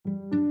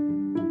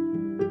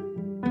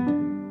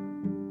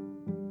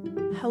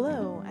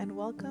Hello and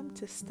welcome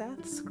to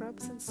Steph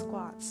Scrubs and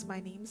Squats. My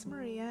name's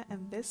Maria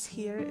and this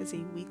here is a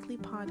weekly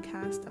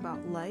podcast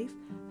about life,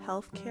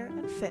 healthcare,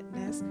 and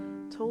fitness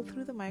told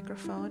through the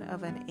microphone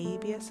of an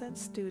ABSN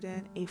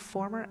student, a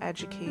former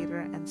educator,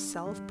 and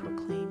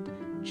self-proclaimed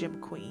gym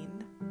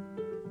queen.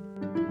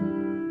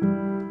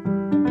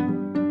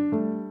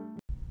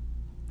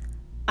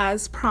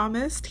 As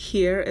promised,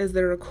 here is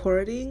the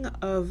recording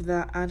of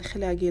the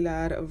Angel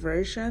Aguilar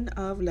version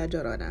of La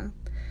Llorona.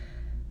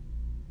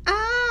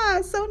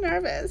 So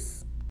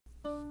nervous.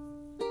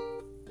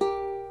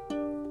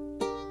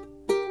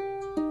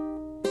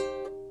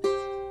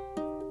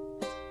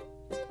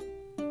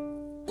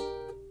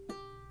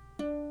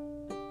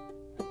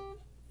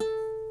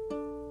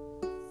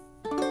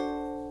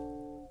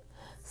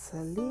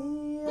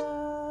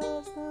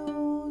 Salías de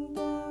un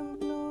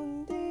templo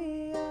un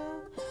día,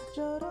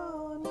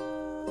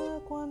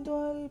 llorona, cuando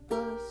al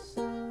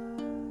pasar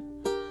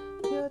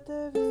yo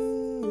te vi.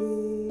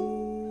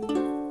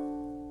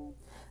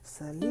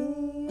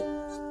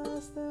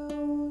 Salías de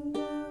un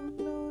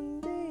templo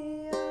un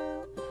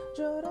día,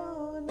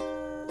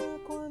 llorona,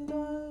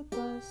 cuando al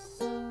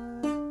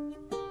pasar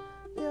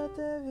yo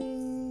te vi.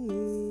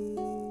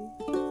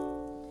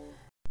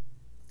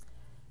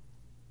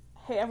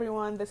 Hey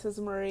everyone, this is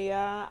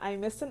Maria. I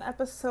missed an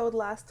episode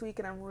last week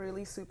and I'm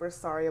really super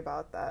sorry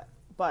about that.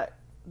 But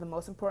the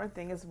most important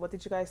thing is, what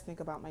did you guys think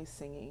about my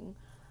singing?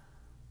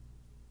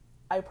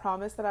 I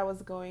promised that I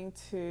was going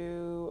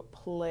to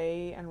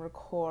play and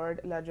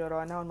record La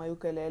Llorona on my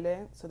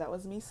ukulele. So that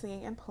was me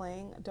singing and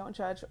playing. Don't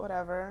judge,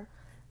 whatever.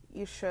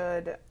 You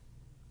should,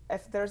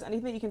 if there's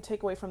anything you can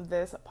take away from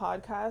this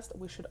podcast,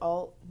 we should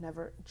all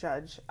never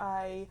judge.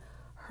 I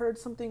heard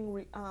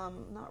something,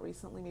 not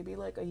recently, maybe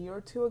like a year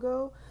or two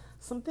ago,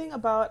 something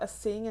about a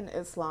saying in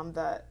Islam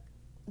that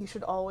you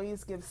should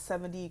always give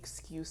 70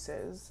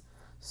 excuses.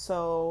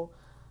 So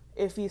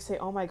if you say,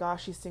 oh my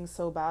gosh, she sings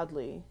so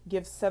badly,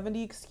 give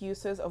 70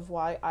 excuses of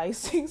why I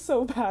sing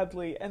so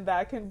badly. And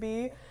that can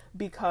be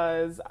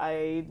because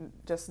I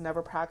just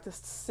never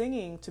practiced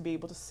singing to be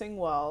able to sing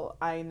well.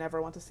 I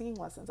never went to singing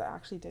lessons. I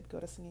actually did go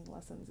to singing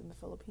lessons in the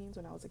Philippines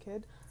when I was a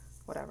kid.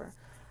 Whatever.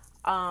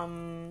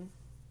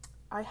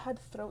 I had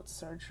throat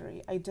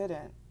surgery. I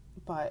didn't,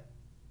 but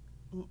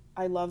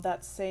I love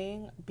that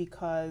saying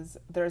because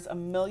there's a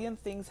million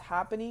things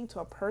happening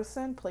to a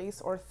person, place,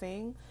 or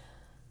thing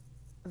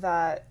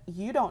that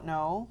you don't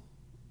know,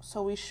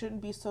 so we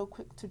shouldn't be so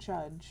quick to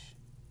judge.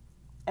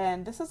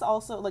 And this is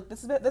also like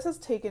this has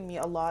taken me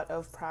a lot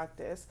of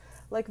practice.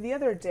 Like the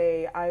other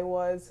day, I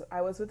was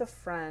with a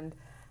friend,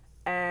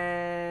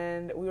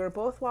 and we were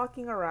both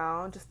walking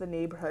around just the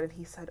neighborhood, and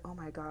he said, "Oh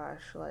my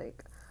gosh,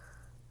 like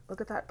look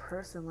at that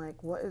person,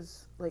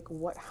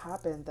 what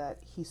happened that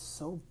he's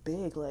so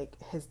big, like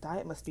his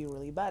diet must be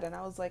really bad." And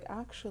I was like,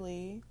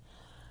 actually,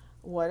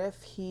 what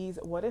if he's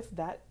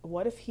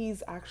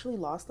actually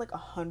lost like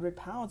 100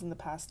 pounds in the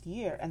past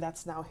year and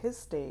that's now his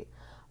state?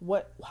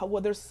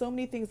 There's so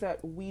many things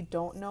that we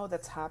don't know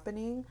that's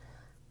happening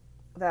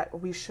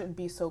that we shouldn't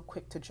be so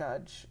quick to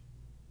judge.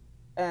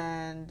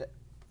 And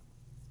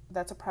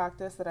that's a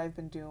practice that I've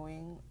been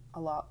doing a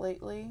lot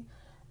lately.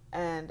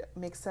 And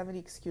make 70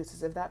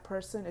 excuses. If that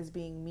person is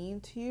being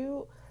mean to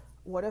you,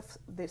 what if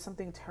there's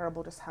something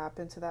terrible just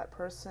happened to that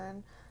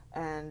person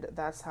and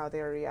that's how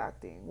they're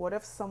reacting? What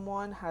if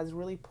someone has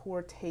really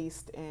poor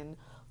taste in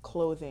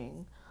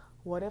clothing?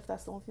 What if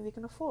that's the only thing they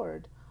can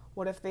afford?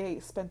 What if they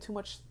spend too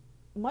much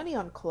money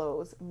on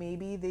clothes?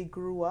 Maybe they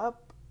grew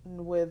up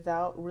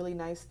without really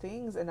nice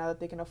things, and now that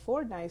they can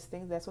afford nice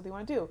things, that's what they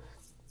want to do.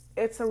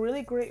 It's a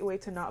really great way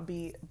to not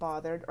be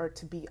bothered or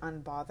to be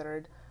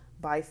unbothered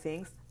by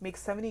things. Make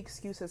 70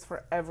 excuses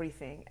for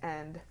everything.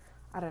 And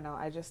I don't know,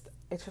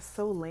 it's just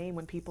so lame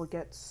when people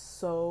get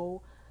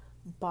so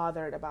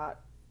bothered about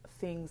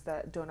things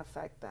that don't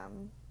affect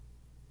them.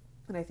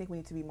 And I think we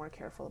need to be more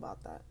careful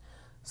about that.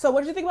 So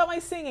what did you think about my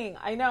singing?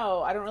 I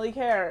know, I don't really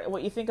care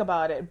what you think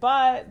about it,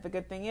 but the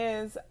good thing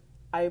is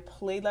I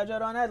played La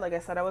Llorona like I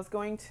said I was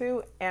going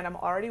to, and I'm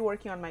already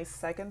working on my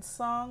second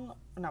song.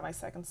 Not my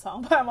second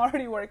song, but I'm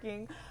already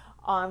working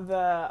on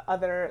the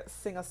other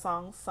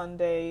Sing-A-Song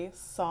Sunday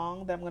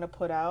song that I'm going to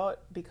put out,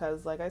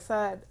 because like I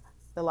said,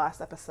 the last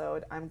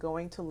episode, I'm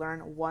going to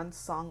learn one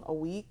song a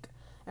week,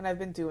 and I've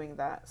been doing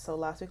that. So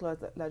last week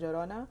was La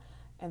Llorona,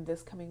 and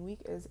this coming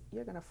week is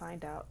You're Going to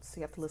Find Out. So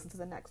you have to listen to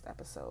the next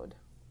episode,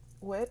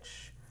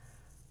 which,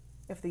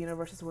 if the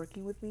universe is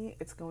working with me,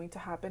 it's going to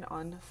happen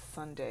on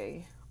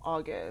Sunday,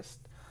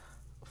 August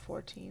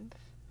 14th,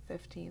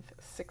 15th,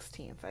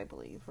 16th, I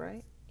believe,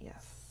 right?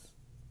 Yes.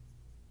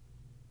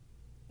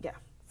 Yeah,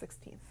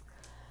 16th.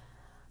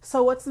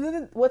 So what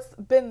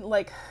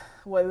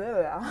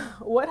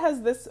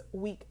has this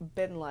week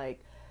been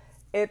like?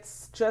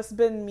 It's just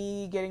been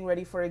me getting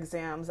ready for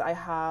exams. I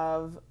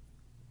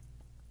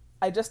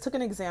just took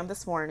an exam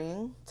this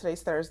morning.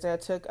 Today's Thursday. I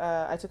took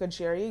a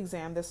GRE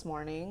exam this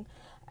morning,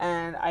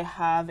 And I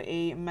have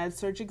a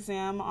med-surg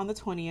exam on the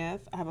 20th.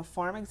 I have a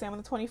pharm exam on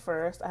the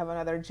 21st. I have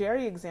another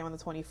Jerry exam on the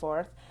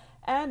 24th.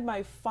 And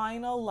my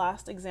final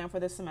last exam for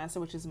this semester,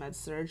 which is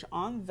med-surg,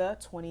 on the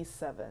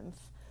 27th.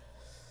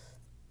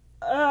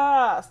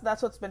 So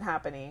that's what's been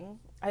happening.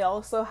 I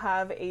also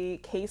have a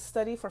case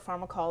study for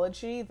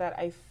pharmacology that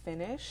I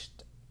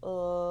finished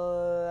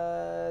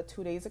 2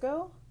 days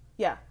ago.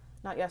 Yeah,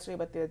 not yesterday,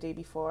 but the day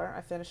before.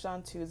 I finished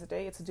on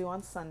Tuesday. It's due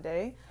on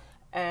Sunday.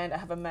 And I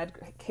have a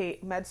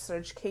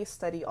med-surg case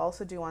study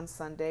also due on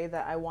Sunday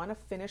that I want to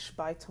finish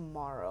by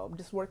tomorrow. I'm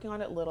just working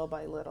on it little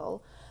by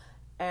little.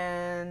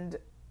 And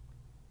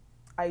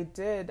I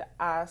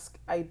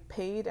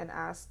paid and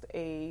asked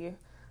a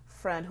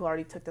friend who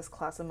already took this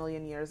class a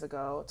million years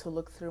ago to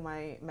look through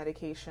my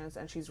medications,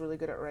 and she's really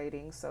good at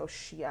writing, so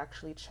she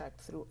actually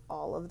checked through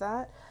all of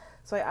that.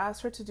 So I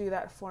asked her to do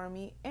that for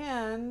me,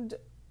 and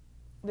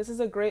this is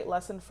a great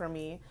lesson for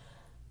me.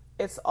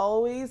 It's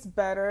always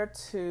better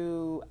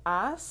to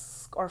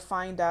ask or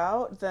find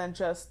out than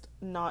just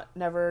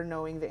never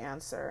knowing the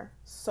answer.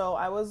 So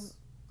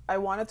I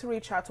wanted to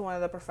reach out to one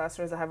of the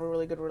professors I have a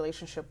really good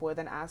relationship with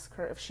and ask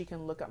her if she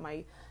can look at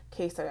my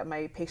case, at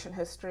my patient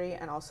history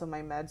and also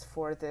my meds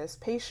for this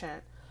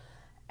patient.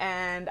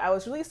 And I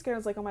was really scared. I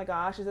was like, oh my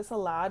gosh, is this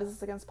allowed? Is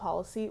this against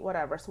policy?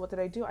 Whatever. So what did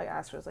I do? I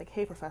asked her, I was like,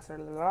 hey, professor,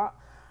 blah, blah, blah.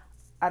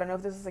 I don't know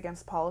if this is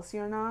against policy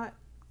or not.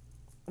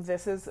 I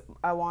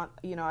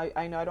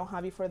know I don't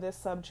have you for this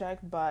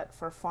subject, but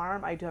for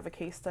pharm, I do have a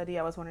case study.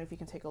 I was wondering if you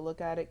can take a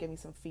look at it, give me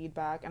some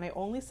feedback. And I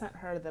only sent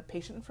her the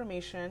patient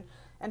information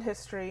and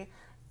history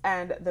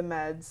and the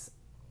meds.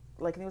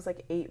 Like, I think it was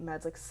like 8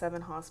 meds, like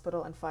 7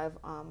 hospital and 5,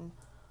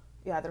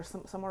 there's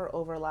some were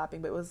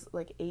overlapping, but it was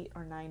like 8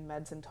 or 9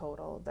 meds in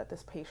total that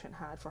this patient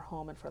had for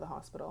home and for the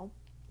hospital.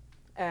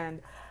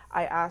 And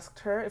I asked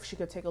her if she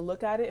could take a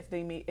look at it,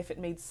 if it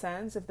made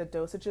sense, if the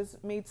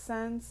dosages made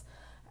sense.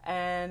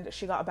 And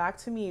she got back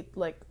to me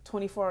like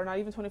 24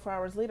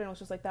 hours later, and was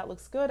just like, that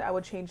looks good. I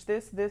would change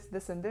this,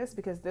 and this,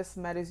 because this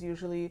med is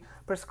usually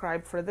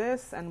prescribed for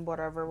this and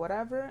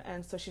whatever.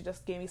 And so she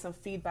just gave me some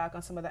feedback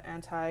on some of the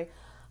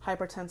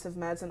anti-hypertensive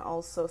meds and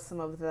also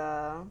some of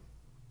the,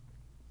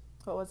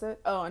 what was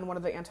it? Oh, and one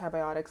of the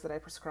antibiotics that I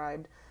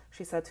prescribed.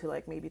 She said to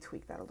like maybe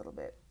tweak that a little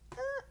bit.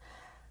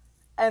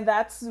 And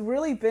that's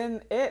really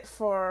been it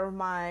for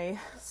my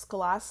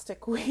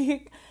scholastic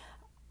week.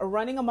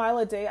 Running a mile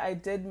a day, I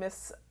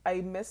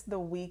missed the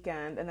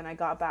weekend, and then I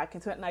got back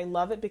into it, and I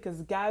love it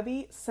because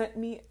Gabby sent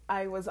me,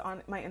 I was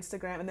on my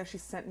Instagram, and then she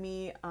sent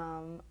me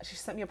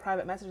a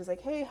private message. She's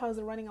like, hey, how's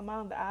it running a mile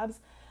in the abs?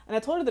 And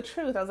I told her the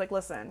truth. I was like,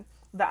 listen,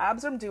 the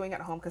abs I'm doing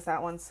at home, because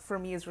that one's, for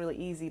me, is really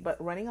easy,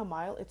 but running a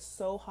mile, it's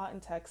so hot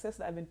in Texas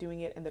that I've been doing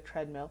it in the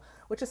treadmill,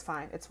 which is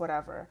fine. It's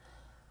whatever.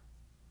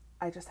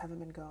 I just haven't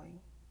been going.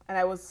 And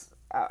I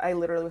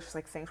literally was just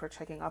like, thanks for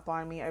checking up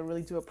on me. I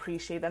really do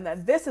appreciate them.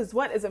 That this is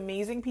what is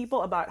amazing,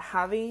 people, about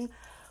having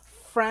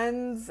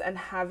friends and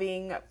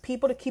having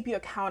people to keep you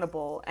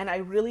accountable. And I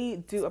really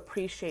do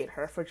appreciate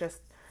her for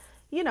just,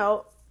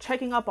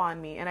 checking up on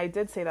me. And I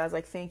did say that. I was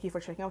like, thank you for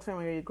checking up on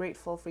me. I'm really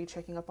grateful for you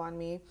checking up on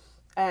me.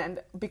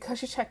 And because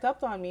she checked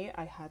up on me,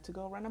 I had to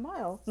go run a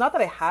mile. Not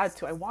that I had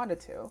to, I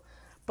wanted to.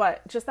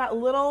 But just that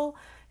little,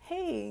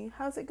 hey,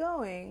 how's it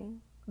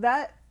going?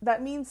 That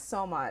means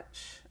so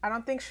much. I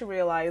don't think she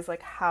realized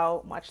like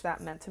how much that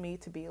meant to me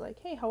to be like,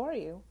 hey, how are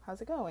you?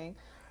 How's it going?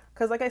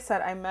 Because like I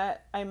said, I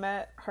met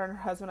her and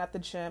her husband at the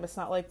gym. It's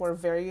not like we're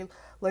very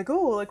like,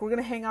 oh, like we're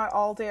going to hang out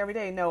all day, every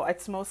day. No,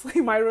 it's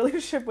mostly my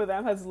relationship with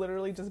them has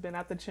literally just been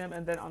at the gym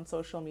and then on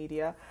social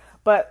media.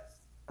 But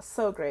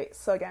so great.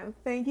 So again,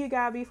 thank you,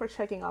 Gabby, for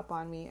checking up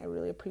on me. I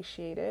really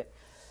appreciate it.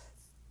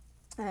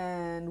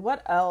 And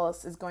what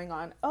else is going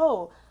on?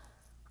 Oh,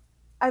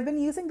 I've been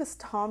using this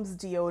Tom's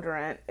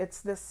deodorant.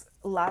 It's this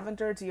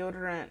lavender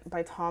deodorant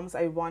by Tom's.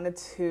 I wanted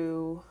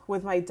to,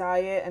 with my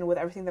diet and with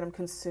everything that I'm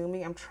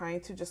consuming, I'm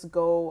trying to just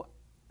go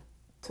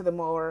to the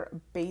most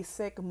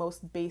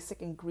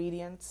basic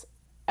ingredients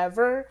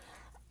ever.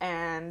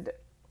 And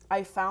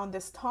I found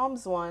this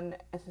Tom's one,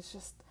 and it's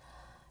just,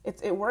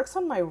 it works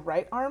on my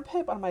right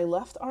armpit, but on my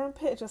left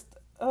armpit, it just,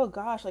 oh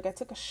gosh, like I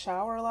took a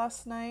shower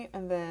last night,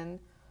 and then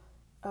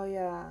oh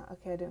yeah,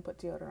 okay, I didn't put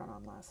deodorant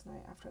on last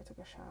night after I took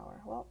a shower.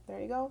 Well, there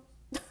you go.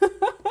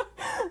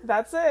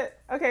 That's it.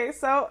 Okay,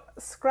 so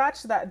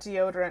scratch that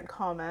deodorant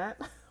comment.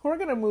 We're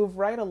going to move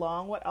right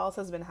along. What else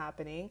has been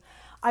happening?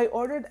 I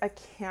ordered a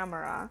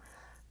camera.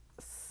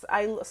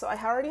 I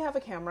already have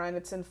a camera, and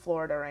it's in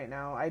Florida right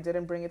now. I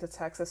didn't bring it to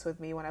Texas with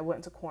me when I went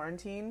into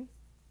quarantine.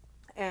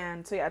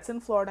 And so yeah, it's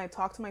in Florida. I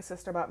talked to my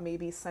sister about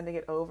maybe sending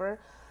it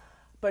over.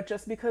 But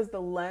just because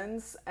the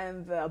lens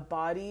and the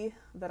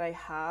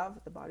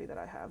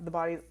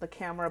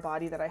camera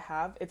body that I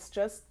have, it's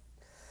just,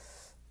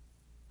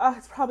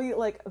 it's probably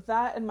like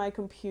that and my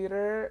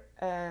computer,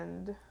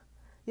 and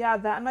yeah,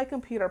 that and my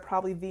computer are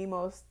probably the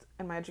most,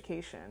 and my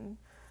education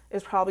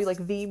is probably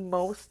like the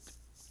most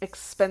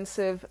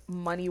expensive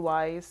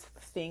money-wise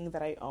thing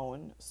that I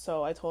own.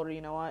 So I told her,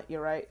 you know what,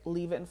 you're right,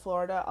 leave it in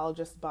Florida. I'll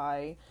just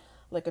buy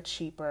like a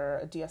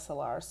cheaper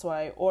DSLR. So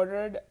I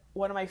ordered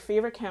one of my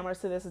favorite cameras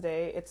to this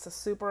day. It's a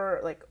super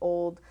like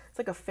old, it's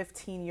like a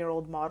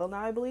 15-year-old model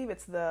now, I believe.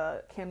 It's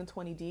the Canon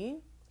 20D.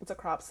 It's a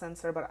crop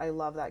sensor, but I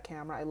love that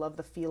camera. I love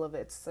the feel of it.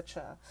 It's such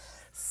a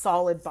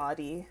solid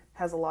body,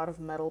 has a lot of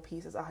metal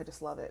pieces. Oh, I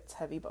just love it. It's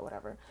heavy, but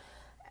whatever.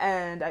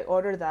 And I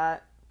ordered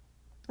that,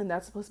 and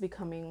that's supposed to be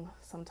coming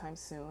sometime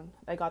soon.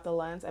 I got the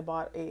lens. I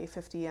bought a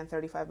 50 and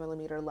 35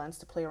 millimeter lens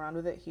to play around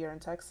with it here in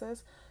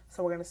Texas.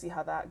 So we're going to see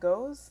how that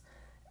goes.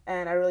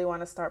 And I really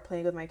want to start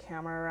playing with my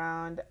camera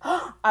around.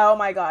 Oh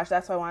my gosh,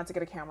 that's why I wanted to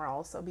get a camera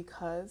also,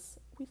 because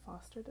we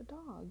fostered a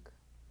dog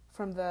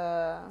from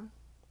the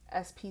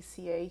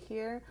SPCA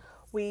here.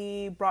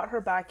 We brought her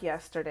back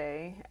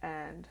yesterday,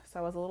 and so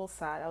I was a little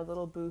sad. I was a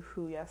little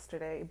boo-hoo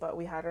yesterday, but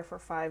we had her for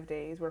 5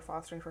 days. We're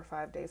fostering for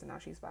 5 days, and now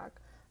she's back.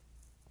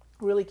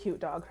 Really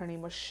cute dog. Her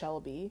name was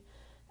Shelby,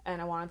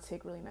 and I wanted to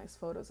take really nice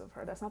photos of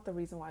her. That's not the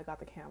reason why I got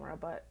the camera,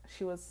 but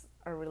she was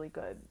a really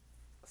good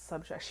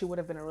subject. She would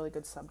have been a really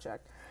good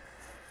subject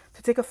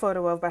to take a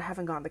photo of, but I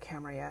haven't gotten the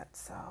camera yet,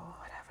 so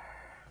whatever.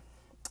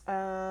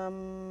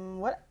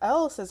 What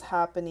else is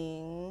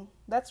happening?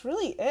 That's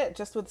really it.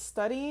 Just with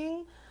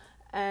studying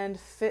and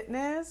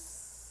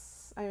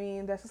fitness. I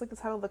mean, that's just like the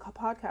title of the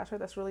podcast, right?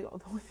 That's really the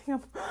only thing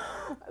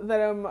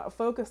that I'm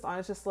focused on.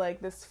 It's just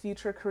like this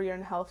future career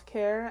in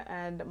healthcare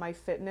and my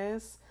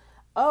fitness.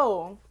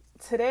 Oh,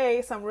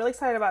 today, so I'm really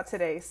excited about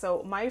today.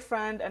 So my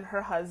friend and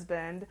her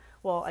husband,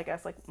 well, I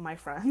guess like my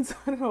friends,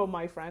 I don't know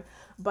my friend,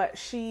 but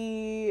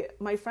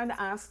my friend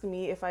asked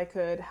me if I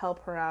could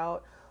help her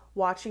out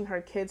watching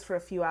her kids for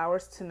a few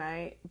hours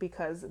tonight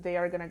because they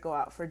are going to go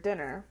out for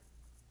dinner.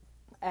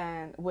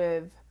 And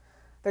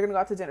they're going to go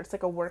out to dinner. It's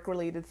like a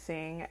work-related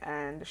thing,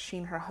 and she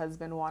and her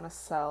husband want to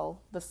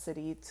sell the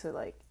city to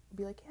like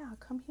be like, yeah,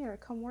 come here,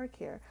 come work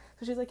here.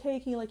 So she's like,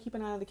 hey, can you like keep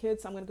an eye on the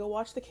kids? So I'm going to go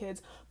watch the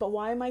kids. But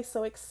why am I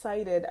so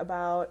excited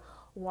about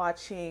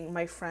watching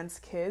my friend's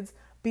kids?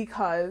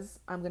 Because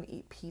I'm going to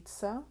eat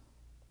pizza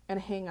and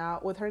hang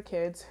out with her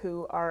kids,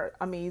 who are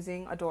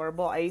amazing,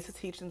 adorable. I used to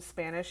teach them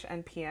Spanish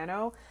and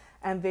piano,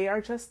 and they are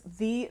just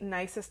the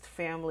nicest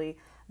family.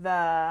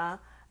 The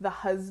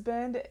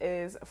husband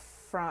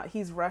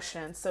he's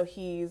Russian, so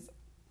he's,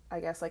 I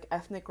guess, like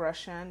ethnic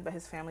Russian, but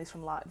his family's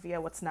from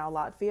Latvia, what's now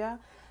Latvia.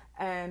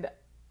 And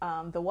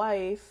the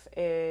wife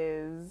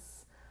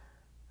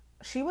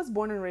she was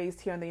born and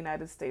raised here in the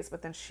United States,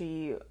 but then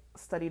she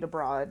studied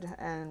abroad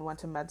and went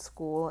to med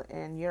school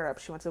in Europe.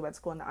 She went to med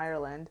school in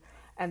Ireland,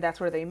 and that's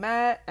where they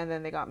met, and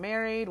then they got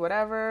married,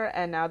 whatever,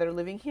 and now they're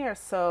living here.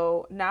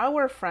 So now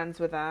we're friends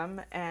with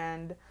them,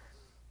 and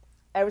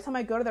every time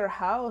I go to their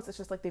house, it's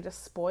just like they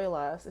just spoil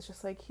us. It's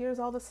just like, here's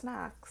all the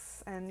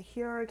snacks, and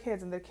here are our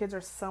kids, and their kids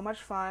are so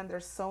much fun. They're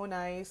so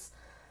nice.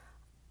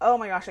 Oh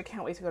my gosh, I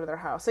can't wait to go to their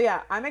house. So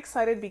yeah, I'm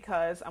excited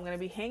because I'm going to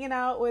be hanging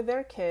out with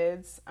their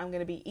kids. I'm going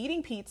to be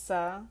eating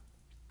pizza.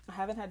 I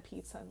haven't had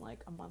pizza in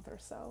like a month or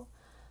so.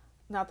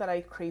 Not that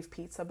I crave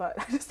pizza, but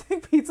I just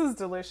think pizza's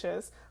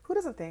delicious. Who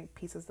doesn't think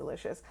pizza's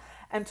delicious?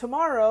 And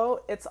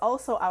tomorrow, it's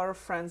also our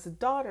friend's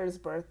daughter's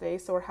birthday,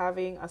 so we're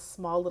having a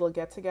small little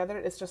get-together.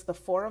 It's just the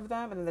 4 of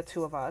them and then the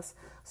 2 of us.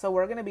 So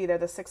we're going to be there,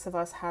 the 6 of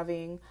us,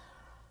 having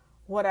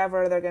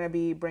whatever they're going to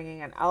be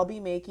bringing. And I'll be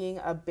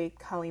making a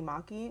baked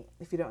kalimaki.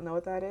 If you don't know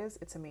what that is,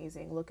 it's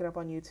amazing. Look it up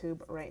on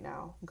YouTube right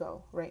now.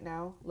 Go right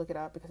now, look it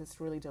up, because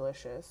it's really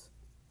delicious.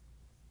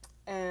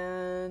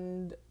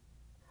 And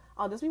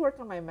I'll just be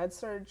working on my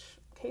med-surg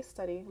case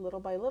study little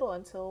by little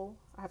until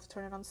I have to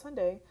turn it on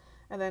Sunday.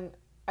 And then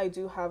I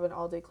do have an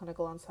all-day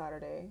clinical on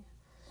Saturday.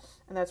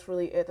 And that's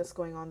really it that's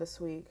going on this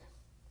week.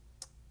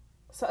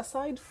 So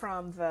aside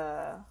from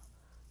the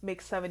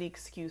make 70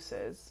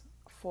 excuses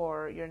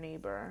for your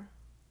neighbor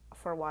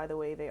for why the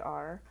way they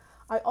are,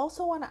 I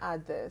also want to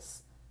add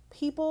this.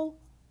 People,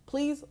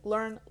 please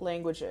learn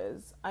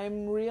languages.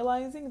 I'm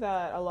realizing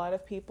that a lot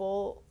of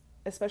people,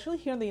 especially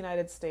here in the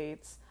United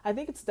States, I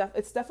think it's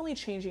definitely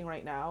changing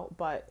right now,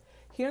 but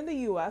here in the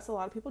US, a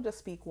lot of people just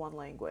speak one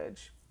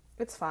language.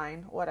 It's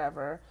fine,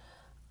 whatever.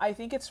 I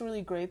think it's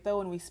really great though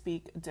when we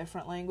speak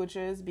different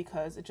languages,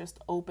 because it just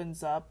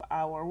opens up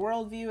our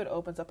worldview, it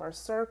opens up our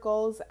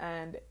circles,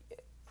 and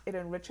it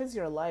enriches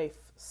your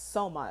life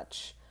so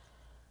much.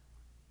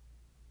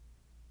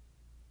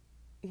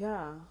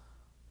 Yeah,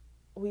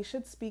 we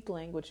should speak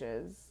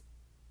languages.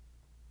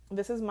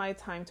 This is my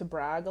time to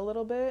brag a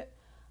little bit.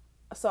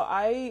 So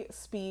I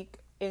speak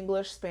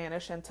English,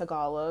 Spanish, and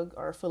Tagalog,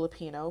 or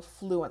Filipino,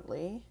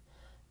 fluently.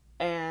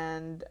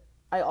 And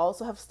I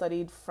also have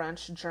studied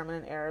French, German,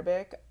 and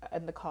Arabic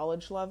at the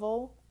college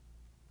level.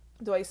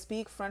 Do I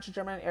speak French,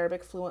 German, and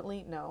Arabic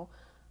fluently? No.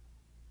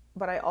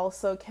 But I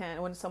also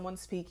can, when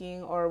someone's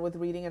speaking or with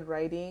reading and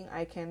writing,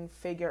 I can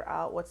figure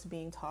out what's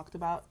being talked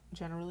about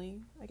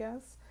generally, I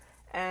guess.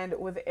 And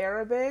with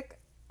Arabic,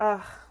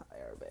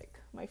 Arabic,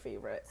 my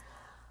favorite.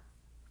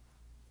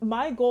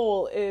 My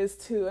goal is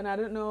to, and I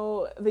don't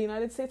know, the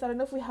United States, I don't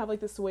know if we have like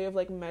this way of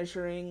like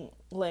measuring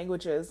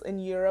languages. In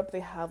Europe,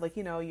 they have like,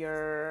 you know,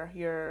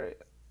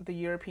 the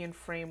European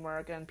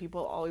framework, and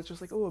people always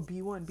just like, oh,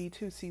 B1,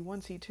 B2,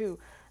 C1, C2.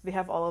 They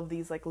have all of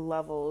these like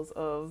levels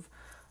of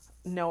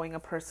knowing a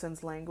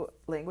person's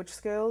language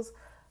skills,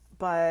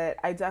 but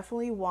I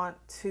definitely want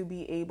to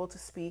be able to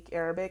speak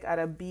Arabic at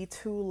a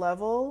B2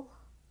 level,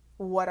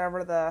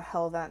 whatever the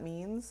hell that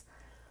means.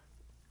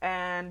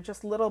 And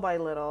just little by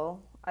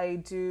little, I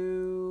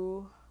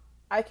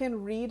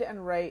can read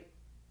and write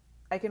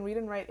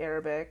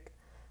Arabic.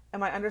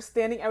 Am I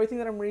understanding everything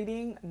that I'm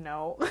reading?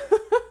 No.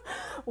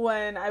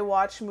 When I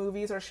watch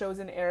movies or shows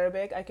in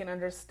Arabic, I can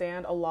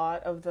understand a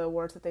lot of the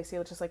words that they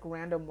say, just like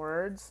random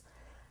words.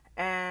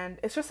 And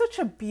it's just such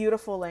a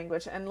beautiful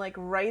language, and like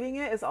writing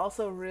it is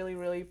also really,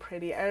 really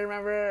pretty. I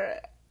remember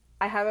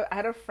I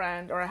had a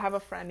friend, or I have a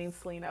friend named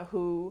Selena,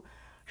 who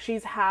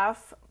she's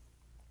half,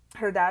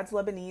 her dad's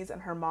Lebanese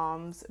and her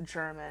mom's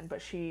German,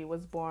 but she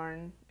was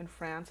born in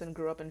France and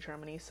grew up in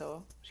Germany,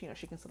 so she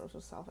considers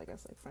herself, I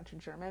guess, like French and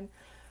German.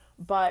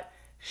 But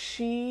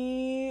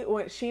she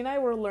and I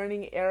were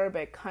learning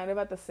Arabic kind of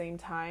at the same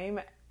time,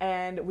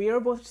 and we were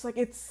both just like,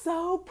 it's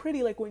so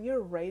pretty. Like when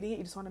you're writing it,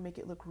 you just want to make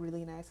it look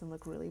really nice and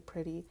look really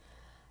pretty.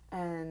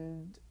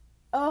 And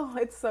oh,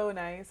 it's so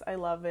nice. I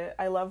love it.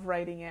 I love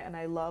writing it, and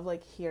I love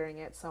like hearing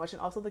it so much.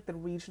 And also like the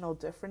regional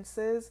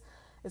differences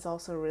is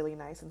also really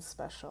nice and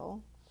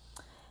special.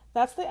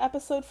 That's the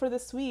episode for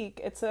this week.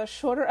 It's a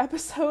shorter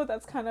episode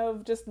that's kind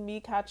of just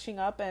me catching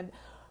up and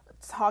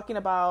talking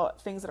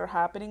about things that are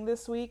happening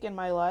this week in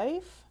my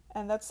life.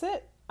 And that's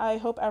it. I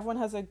hope everyone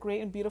has a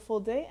great and beautiful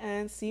day,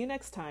 and see you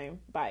next time.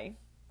 Bye.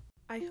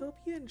 I hope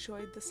you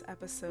enjoyed this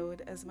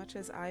episode as much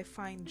as I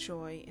find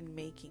joy in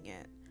making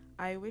it.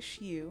 I wish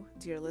you,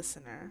 dear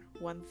listener,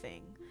 one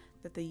thing: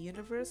 that the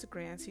universe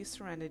grants you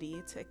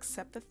serenity to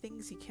accept the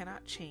things you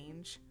cannot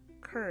change,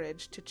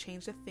 courage to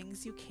change the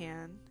things you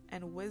can,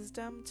 and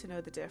wisdom to know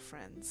the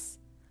difference.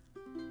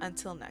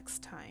 Until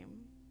next time.